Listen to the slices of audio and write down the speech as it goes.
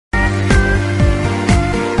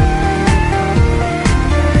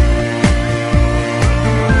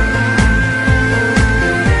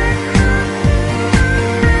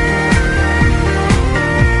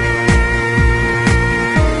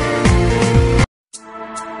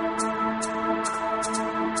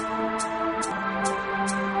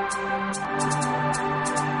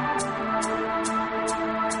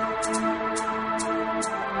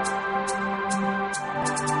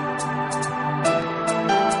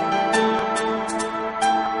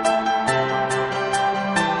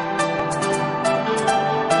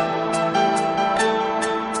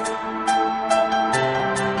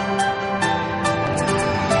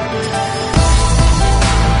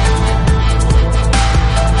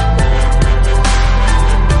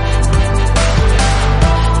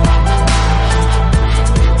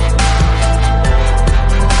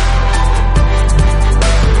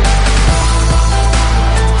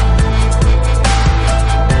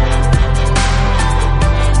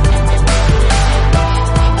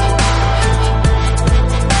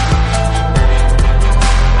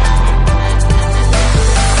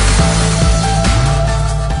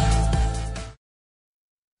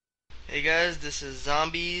Hey guys, this is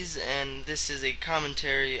Zombies, and this is a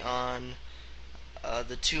commentary on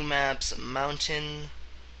the two maps Mountain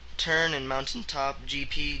Turn and Mountain Top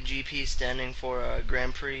GP. GP standing for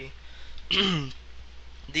Grand Prix.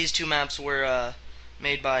 These two maps were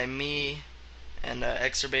made by me and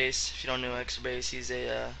Xerbase. If you don't know Xerbase, he's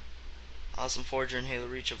a awesome forger in Halo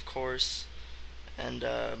Reach, of course, and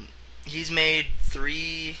he's made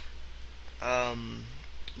three um,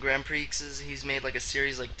 Grand Prix. He's made like a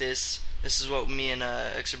series like this. This is what me and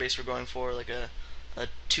Xerbase were going for, like a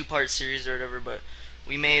two-part series or whatever. But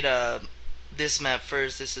we made this map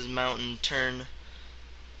first. This is Mountain Turn.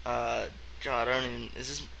 God, I don't even. Is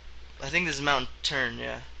this? I think this is Mountain Turn.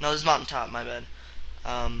 Yeah. No, this is Mountain Top. My bad.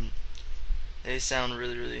 Um, they sound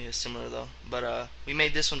really similar though. But we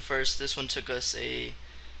made this one first. This one took us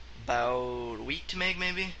about a week to make,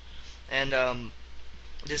 maybe. And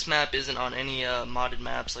this map isn't on any modded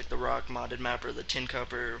maps like the Rock modded map or the Tin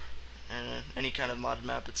Cup or any kind of modded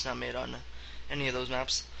map. It's not made on any of those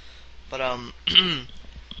maps. But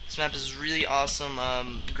this map is really awesome.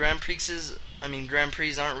 Grand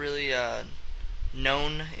Prix aren't really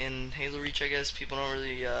known in Halo Reach. I guess people don't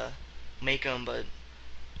really make them, but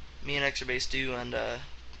me and Xerbase do, and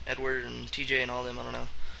Edward and TJ and all them. I don't know.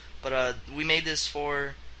 But we made this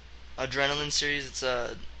for Adrenaline series. It's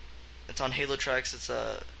on Racetracks. It's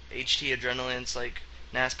HT Adrenaline. It's like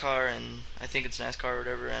NASCAR, and I think it's NASCAR or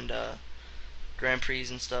whatever, and Grand Prix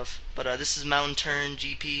and stuff. But this is Mountain Turn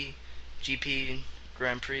GP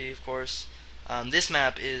Grand Prix, of course. This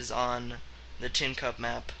map is on the Tin Cup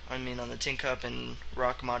map. On the Tin Cup and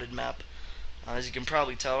Rock modded map. As you can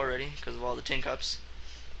probably tell already, because of all the Tin Cups.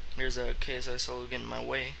 Here's a KSI solo getting in my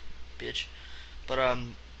way, bitch. But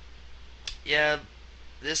yeah,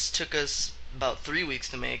 this took us about 3 weeks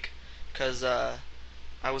to make, because I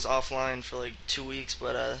was offline for like 2 weeks,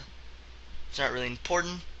 but it's not really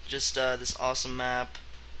important. Just this awesome map,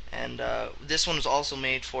 and this one was also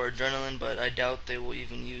made for Adrenaline, but I doubt they will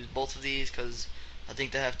even use both of these, because I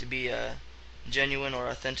think they have to be genuine or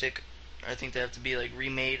authentic. I think they have to be like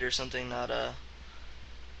remade or something, not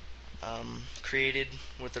created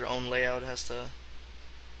with their own layout. It has to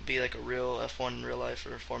be like a real F1 in real life,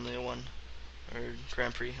 or Formula 1 or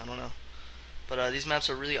Grand Prix, I don't know. But these maps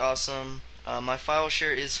are really awesome. My file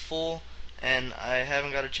share is full, and I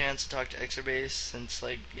haven't got a chance to talk to Xerbase since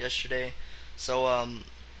like yesterday. So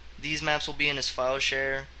these maps will be in his file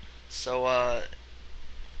share. So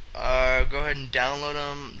go ahead and download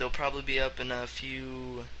them. They'll probably be up in a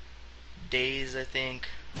few days, I think.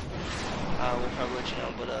 We'll probably let you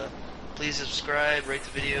know. But please subscribe, rate the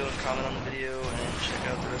video, and comment on the video, and check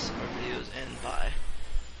out the rest of our videos.